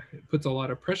 it puts a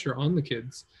lot of pressure on the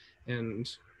kids. And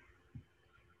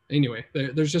anyway,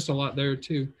 there's just a lot there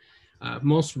too.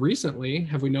 Most recently,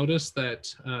 have we noticed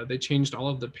that they changed all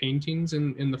of the paintings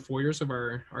in the foyers of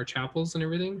our chapels and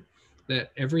everything?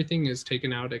 That everything is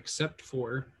taken out except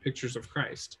for pictures of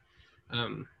Christ.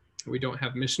 We don't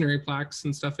have missionary plaques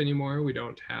and stuff anymore. We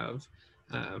don't have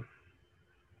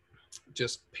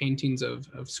just paintings of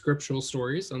scriptural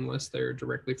stories unless they're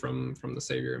directly from the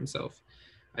Savior himself.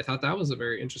 I thought that was a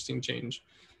very interesting change,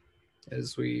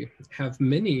 as we have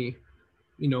many,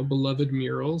 you know, beloved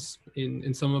murals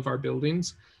in some of our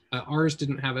buildings. Ours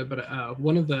didn't have it, but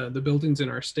one of the buildings in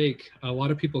our stake, a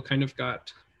lot of people kind of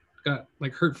got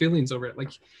like hurt feelings over it.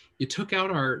 Like, you took out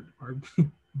our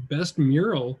best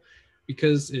mural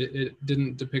because it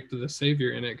didn't depict the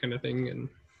Savior in it, kind of thing. And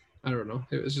I don't know,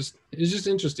 it's just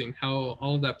interesting how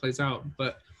all of that plays out.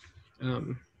 But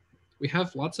we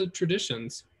have lots of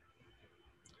traditions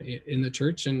in the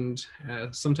church, and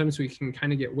sometimes we can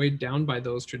kind of get weighed down by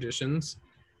those traditions.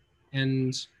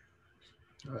 And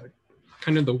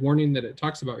kind of the warning that it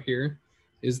talks about here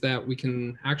is that we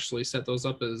can actually set those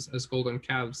up as golden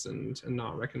calves and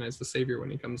not recognize the Savior when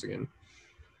he comes again.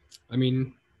 I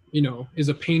mean, you know, is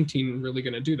a painting really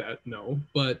going to do that? No.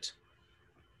 But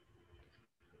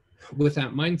with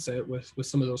that mindset, with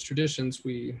some of those traditions,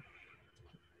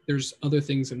 there's other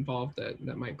things involved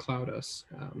that might cloud us.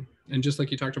 And just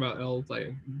like you talked about, Elle,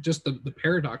 like just the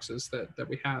paradoxes that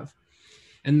we have.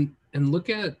 And look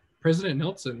at President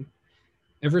Nelson.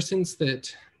 Ever since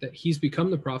that he's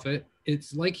become the prophet,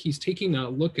 it's like he's taking a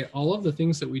look at all of the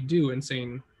things that we do and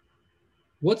saying,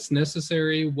 what's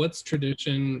necessary, what's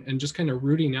tradition, and just kind of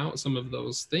rooting out some of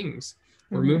those things.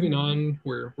 We're moving on,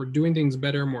 we're doing things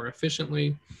better, more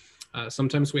efficiently.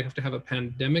 Sometimes we have to have a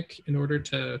pandemic in order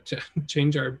to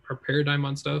change our paradigm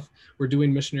on stuff. We're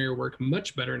doing missionary work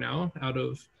much better now out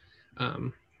of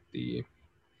the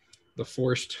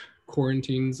forced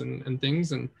quarantines and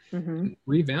things, and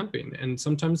revamping. And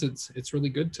sometimes it's really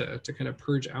good to kind of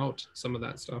purge out some of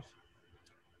that stuff.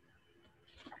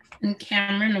 And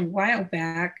Cameron, a while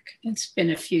back, it's been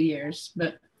a few years,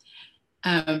 but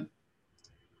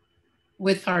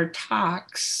with our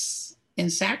talks in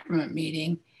sacrament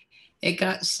meeting, it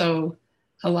got so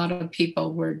a lot of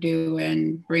people were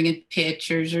bringing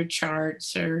pictures or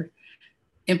charts or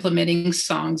implementing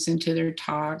songs into their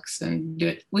talks and do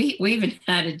it. We even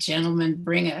had a gentleman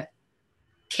bring a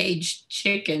caged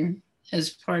chicken as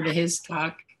part of his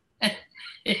talk.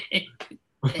 It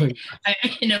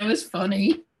was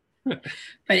funny. But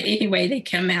anyway, they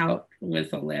come out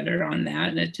with a letter on that,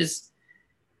 and it just,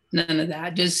 none of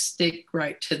that. Just stick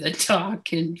right to the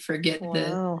talk and forget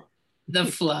Wow. the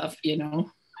fluff, you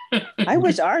know. I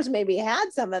wish ours maybe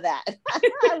had some of that.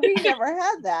 We never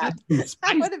had that.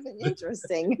 That would have been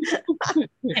interesting.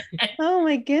 Oh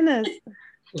my goodness.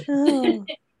 Oh.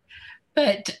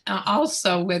 But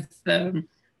also with the,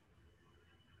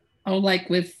 like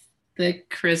with the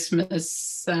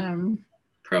Christmas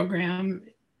program,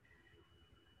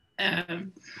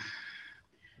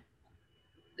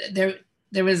 there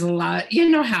was a lot, you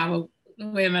know how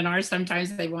women are,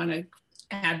 sometimes they want to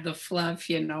add the fluff,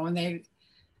 you know, and they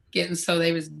getting, so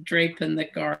they was draping the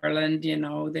garland, you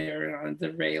know, there on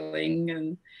the railing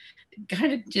and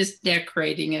kind of just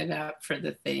decorating it up for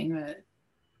the thing. That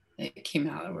it came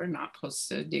out, we're not supposed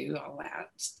to do all that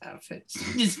stuff. It's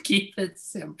just keep it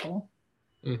simple.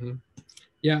 Mm-hmm.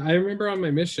 Yeah, I remember on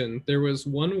my mission, there was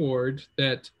one ward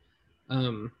that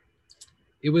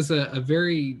it was a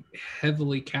very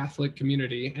heavily Catholic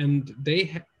community, and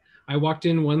I walked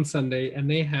in one Sunday and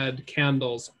they had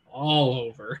candles all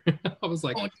over. I was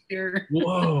like, oh, dear.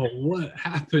 Whoa, what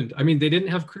happened? I mean, they didn't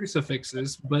have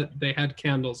crucifixes, but they had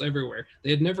candles everywhere. They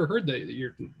had never heard that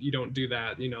you don't do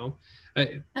that, you know.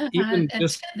 Even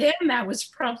just then that was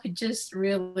probably just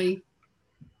really,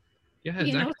 yeah,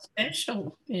 exactly. You know,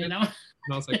 special, you know.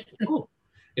 And I was like, oh,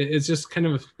 it's just kind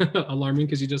of alarming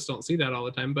because you just don't see that all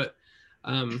the time. But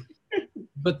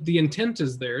the intent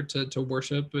is there to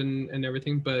worship and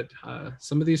everything. But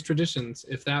some of these traditions,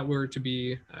 if that were to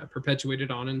be perpetuated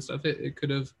on and stuff, it could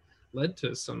have led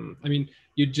to some. I mean,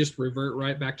 you'd just revert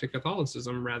right back to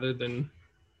Catholicism rather than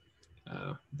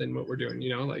what we're doing.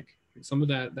 You know, like some of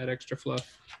that extra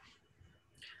fluff.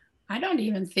 I don't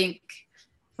even think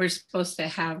we're supposed to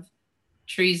have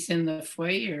trees in the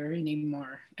foyer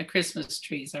anymore. Christmas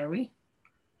trees, are we?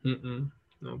 Mm-mm.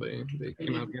 No, they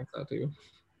came out against that too.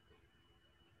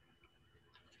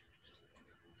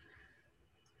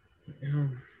 Yeah.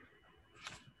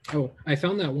 Oh, I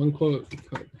found that one quote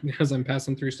as I'm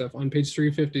passing through stuff on page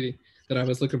 350 that I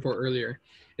was looking for earlier.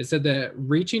 It said that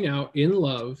reaching out in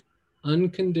love,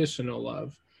 unconditional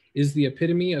love, is the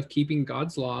epitome of keeping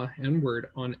God's law and word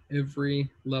on every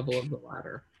level of the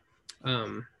ladder.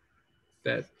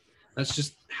 That's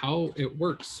just how it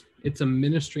works. It's a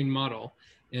ministering model.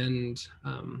 And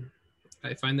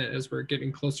I find that as we're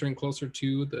getting closer and closer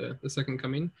to the second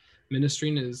coming,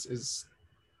 ministering is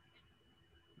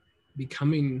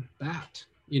becoming that,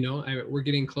 you know. We're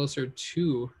getting closer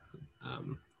to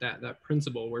that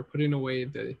principle. We're putting away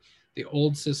the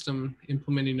old system,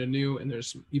 implementing a new, and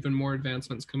there's even more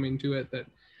advancements coming to it that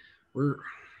we're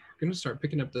going to start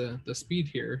picking up the speed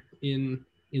here in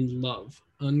love,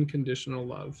 unconditional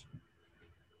love.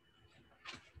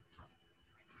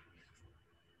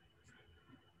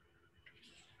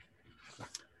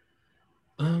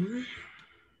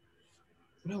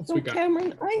 What else so we got?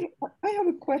 Cameron, I have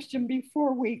a question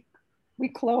before we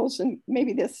close, and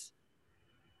maybe this.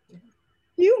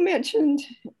 You mentioned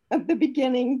at the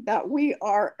beginning that we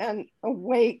are an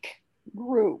awake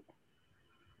group.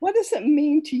 What does it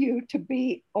mean to you to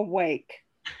be awake?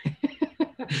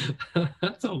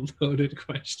 That's a loaded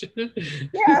question.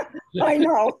 Yeah, I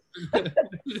know.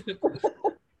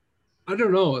 I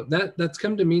don't know. That's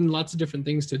come to mean lots of different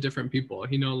things to different people.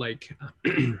 You know, like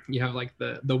you have like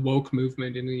the woke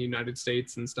movement in the United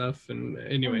States and stuff. And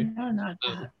anyway, no, not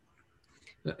that.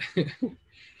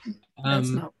 That's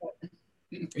not what.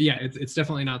 Yeah, it's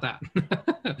definitely not that.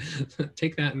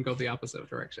 Take that and go the opposite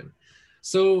direction.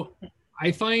 So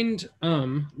I find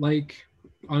like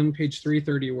on page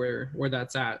 330 where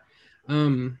that's at,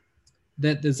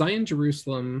 that the Zion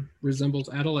Jerusalem resembles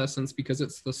adolescence because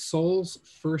it's the soul's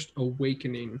first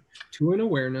awakening to an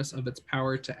awareness of its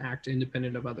power to act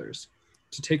independent of others,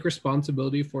 to take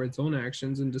responsibility for its own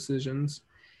actions and decisions,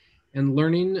 and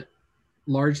learning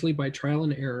largely by trial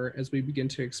and error as we begin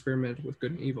to experiment with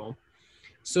good and evil.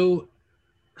 So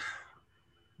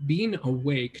being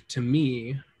awake to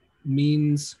me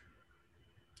means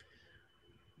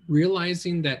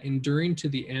realizing that enduring to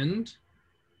the end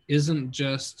isn't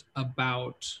just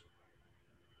about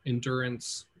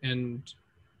endurance and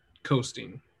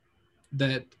coasting,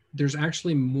 that there's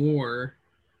actually more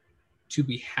to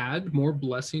be had, more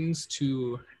blessings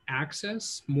to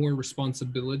access, more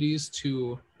responsibilities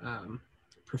to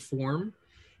perform,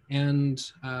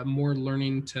 and more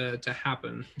learning to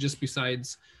happen, just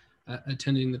besides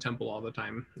attending the temple all the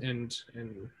time and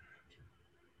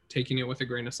taking it with a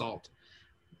grain of salt.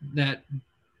 That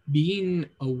being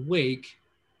awake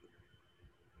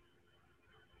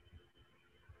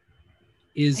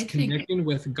is connecting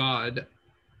with God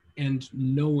and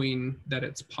knowing that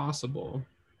it's possible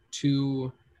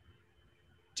to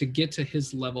to get to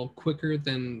his level quicker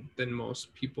than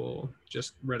most people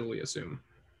just readily assume,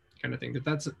 kind of thing.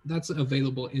 That's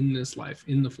available in this life,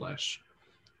 in the flesh,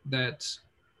 that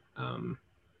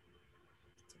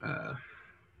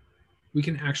we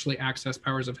can actually access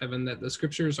powers of heaven, that the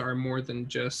scriptures are more than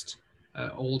just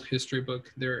old history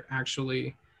book. They're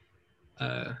actually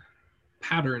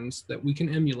patterns that we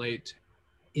can emulate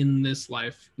in this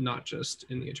life, not just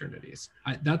in the eternities.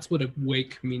 That's what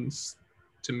awake means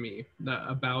to me,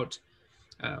 about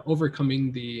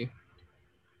overcoming the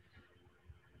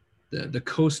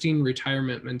coasting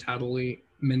retirement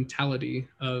mentality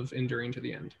of enduring to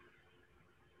the end,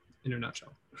 in a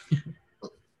nutshell.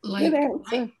 Good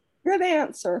answer. Good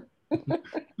answer.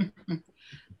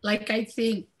 Like, I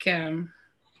think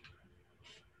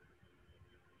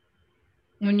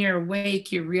when you're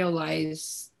awake, you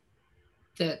realize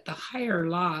that the higher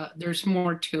law, there's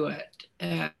more to it.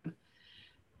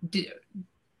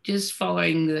 Just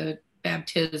following the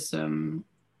baptism,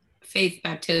 faith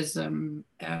baptism,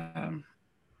 my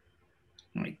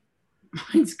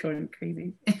mind's going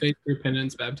crazy. Faith,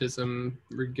 repentance, baptism,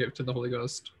 gift to the Holy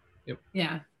Ghost. Yep.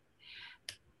 Yeah.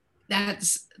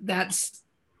 That's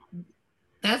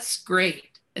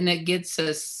great, and it gets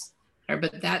us there,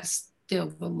 but that's still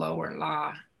the lower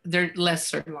law. The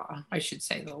lesser law, I should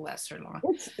say, the lesser law.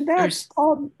 That's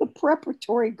called the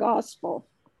preparatory gospel.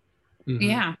 Mm-hmm.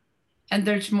 Yeah, and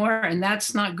there's more, and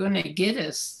that's not going to get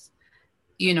us,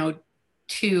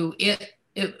 to it.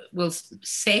 It will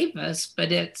save us,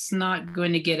 but it's not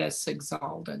going to get us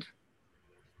exalted.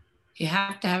 You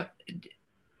have to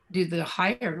do the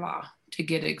higher law to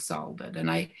get exalted,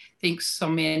 and I think so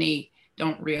many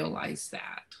don't realize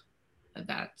that.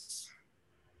 That's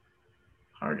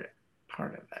part of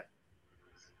it.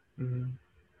 Mm-hmm.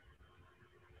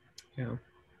 Yeah.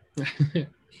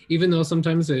 Even though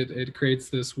sometimes it creates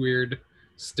this weird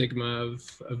stigma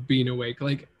of being awake.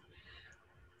 Like,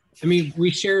 I mean, we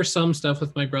share some stuff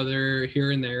with my brother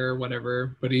here and there,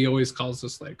 whatever, but he always calls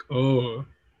us like, "Oh,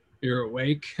 you're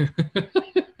awake."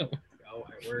 Oh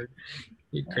my word,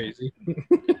 you're crazy.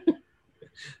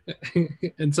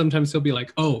 And sometimes he'll be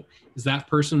like, "Oh, is that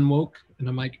person woke?" And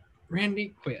I'm like,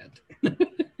 "Randy, quit."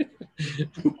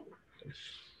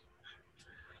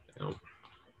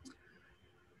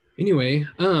 Anyway,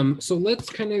 so let's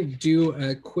kind of do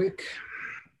a quick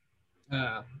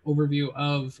overview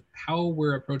of how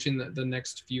we're approaching the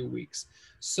next few weeks.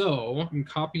 So I'm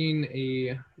copying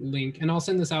a link, and I'll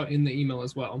send this out in the email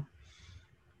as well.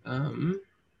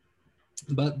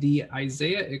 But the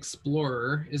Isaiah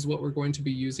Explorer is what we're going to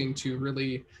be using to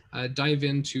really dive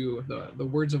into the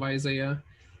words of Isaiah.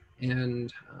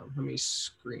 And let me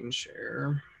screen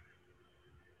share.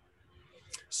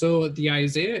 So the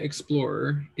Isaiah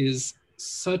Explorer is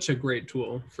such a great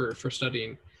tool for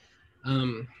studying.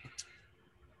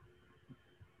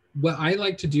 What I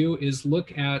like to do is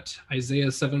look at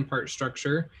Isaiah's 7-part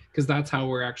structure, because that's how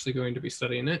we're actually going to be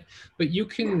studying it. But you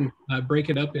can break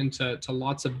it up into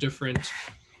lots of different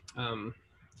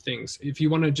things. If you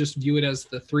want to just view it as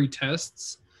the 3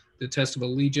 tests, the test of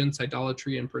allegiance,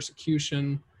 idolatry, and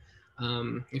persecution.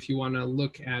 If you want to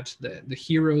look at the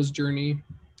hero's journey,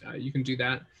 you can do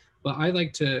that. But I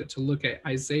like to look at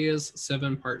Isaiah's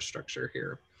 7-part structure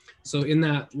here. So in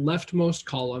that leftmost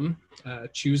column,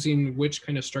 choosing which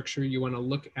kind of structure you want to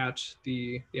look at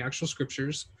the actual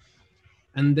scriptures.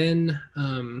 And then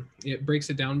it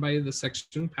breaks it down by the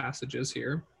section passages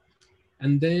here.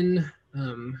 And then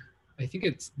I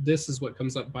think this is what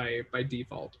comes up by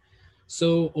default.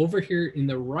 So over here in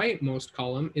the rightmost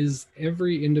column is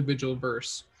every individual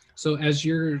verse. So as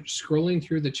you're scrolling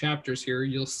through the chapters here,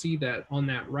 you'll see that on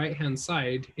that right-hand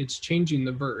side, it's changing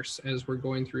the verse as we're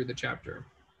going through the chapter.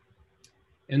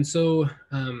 And so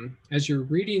as you're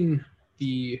reading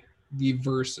the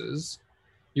verses,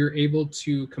 you're able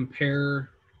to compare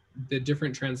the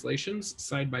different translations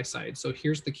side by side. So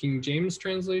here's the King James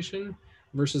translation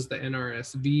versus the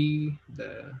NRSV,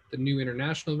 the New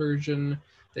International Version,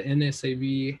 the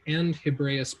NSAV, and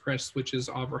Hebraeus Press, which is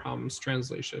Abraham's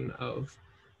translation of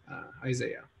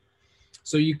Isaiah.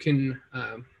 So you can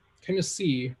kind of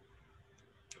see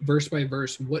verse by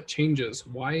verse what changes,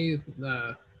 why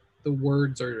the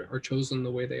words are chosen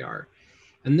the way they are.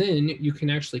 And then you can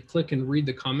actually click and read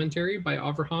the commentary by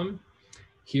Avraham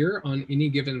here on any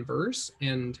given verse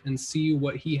and see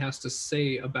what he has to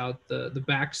say about the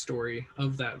backstory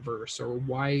of that verse, or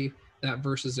why that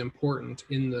verse is important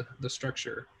in the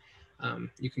structure.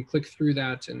 You can click through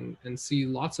that and see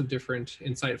lots of different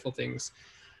insightful things.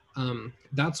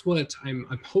 That's what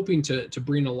I'm hoping to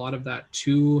bring a lot of that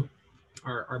to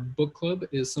our book club,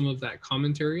 is some of that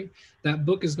commentary. That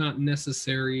book is not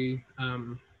necessary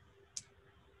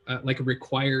like a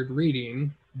required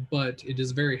reading, but it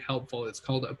is very helpful. It's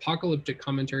called Apocalyptic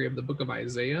Commentary of the Book of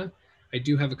Isaiah. I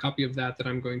do have a copy of that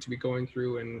I'm going to be going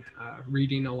through and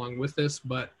reading along with this,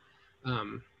 but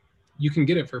you can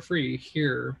get it for free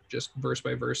here, just verse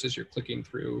by verse as you're clicking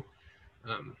through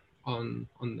on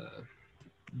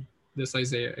this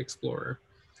Isaiah Explorer.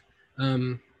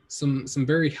 Some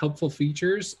very helpful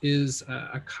features is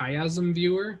a chiasm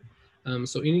viewer.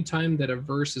 So anytime that a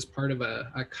verse is part of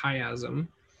a chiasm,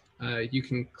 you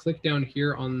can click down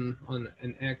here on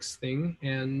an X thing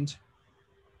and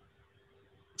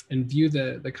view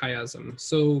the chiasm.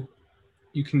 So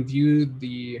you can view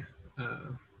the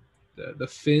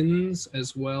fins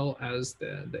as well as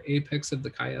the apex of the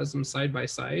chiasm side by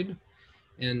side.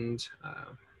 And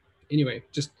anyway,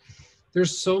 just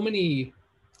there's so many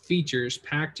features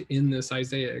packed in this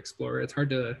Isaiah Explorer. It's hard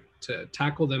to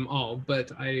tackle them all,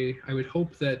 but I would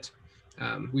hope that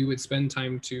we would spend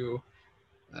time to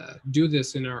do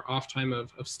this in our off time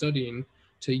of studying,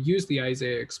 to use the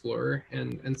Isaiah Explorer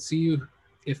and see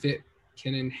if it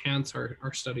can enhance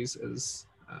our studies as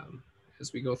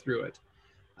we go through it.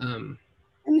 And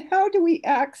how do we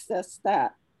access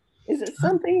that? Is it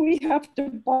something we have to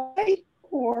buy,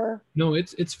 or? No,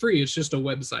 it's free. It's just a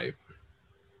website.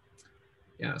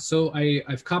 Yeah, so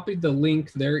I've copied the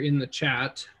link there in the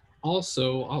chat.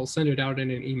 Also, I'll send it out in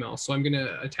an email. So I'm going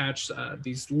to attach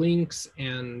these links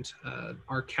and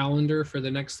our calendar for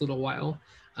the next little while.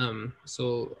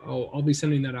 So I'll be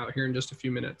sending that out here in just a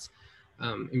few minutes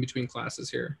in between classes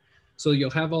here. So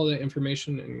you'll have all the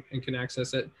information and can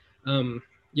access it.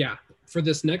 Yeah, for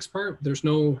this next part, there's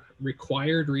no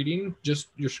required reading, just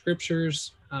your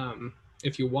scriptures.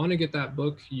 If you want to get that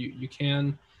book, you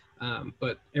can,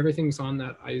 but everything's on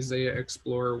that Isaiah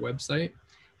Explorer website,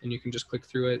 and you can just click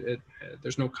through it.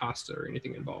 There's no cost or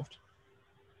anything involved.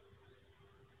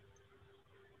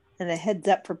 And a heads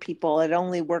up for people, it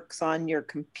only works on your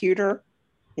computer.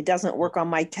 It doesn't work on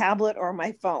my tablet or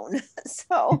my phone.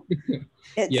 So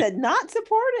it said not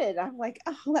supported. I'm like,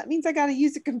 oh, that means I got to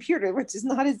use a computer, which is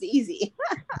not as easy.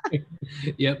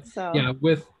 Yep. So yeah,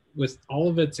 with all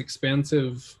of its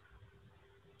expansive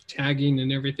tagging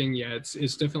and everything, yeah,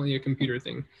 it's definitely a computer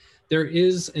thing. There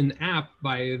is an app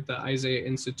by the Isaiah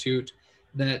Institute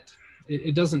that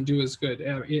it doesn't do as good.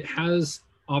 It has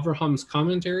Abraham's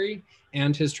commentary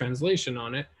and his translation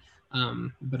on it,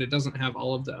 but it doesn't have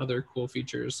all of the other cool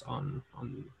features on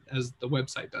as the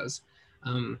website does.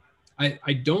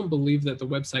 I don't believe that the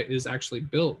website is actually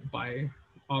built by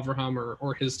Avraham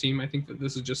or his team. I think that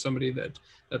this is just somebody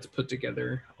that's put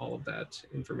together all of that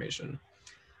information.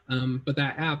 But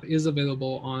that app is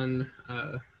available on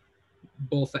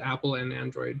both the Apple and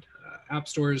Android app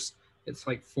stores. It's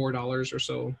like $4 or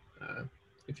so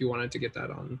if you wanted to get that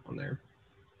on there.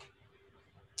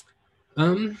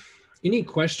 Any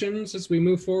questions as we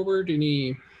move forward?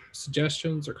 Any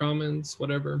suggestions or comments,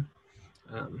 whatever?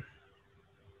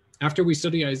 After we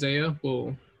study Isaiah,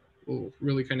 we'll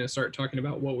really kind of start talking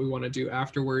about what we want to do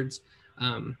afterwards.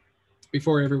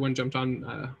 Before everyone jumped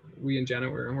on, we and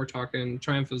Janet we're talking.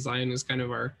 Triumph of Zion is kind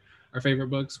of our favorite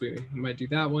books. We might do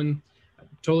that one.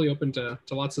 Totally open to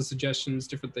lots of suggestions,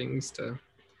 different things to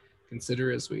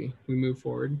consider as we move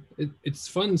forward. It's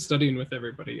fun studying with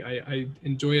everybody. I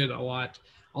enjoy it a lot.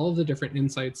 All of the different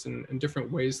insights and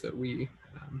different ways that we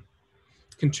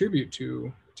contribute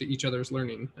to each other's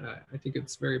learning. I think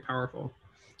it's very powerful.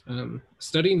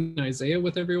 Studying Isaiah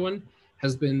with everyone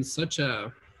has been such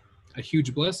a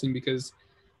huge blessing because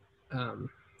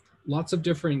lots of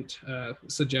different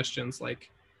suggestions like,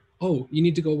 oh, you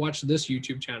need to go watch this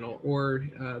YouTube channel, or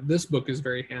this book is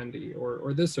very handy,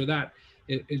 or this or that.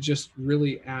 It just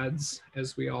really adds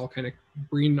as we all kind of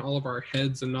bring all of our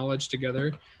heads and knowledge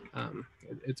together.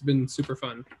 It's been super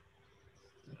fun.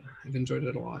 I've enjoyed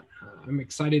it a lot. I'm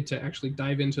excited to actually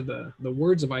dive into the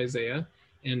words of Isaiah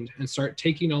and start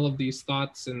taking all of these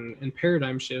thoughts and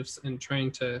paradigm shifts and trying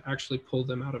to actually pull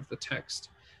them out of the text.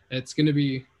 It's going to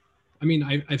be, I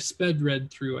mean, I've sped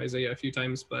read through Isaiah a few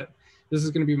times, but this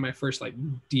is going to be my first like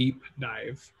deep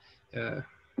dive.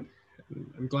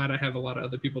 I'm glad I have a lot of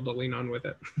other people to lean on with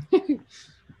it.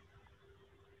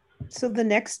 So the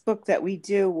next book that we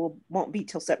do won't be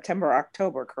till September or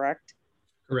October, correct?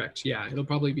 Correct. Yeah, it'll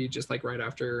probably be just like right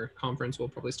after conference. We'll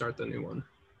probably start the new one.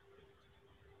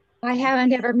 I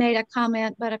haven't ever made a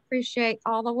comment, but appreciate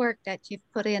all the work that you've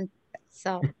put in.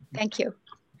 So thank you.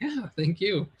 Yeah, thank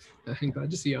you. I'm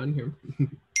glad to see you on here.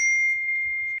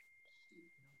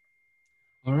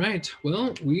 All right,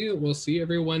 well, we will see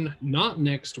everyone not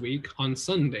next week on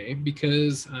Sunday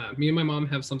because me and my mom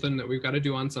have something that we've got to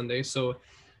do on Sunday. So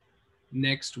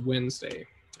next Wednesday.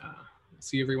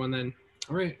 See everyone then.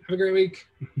 All right. Have a great week.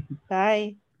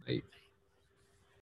 Bye. Bye.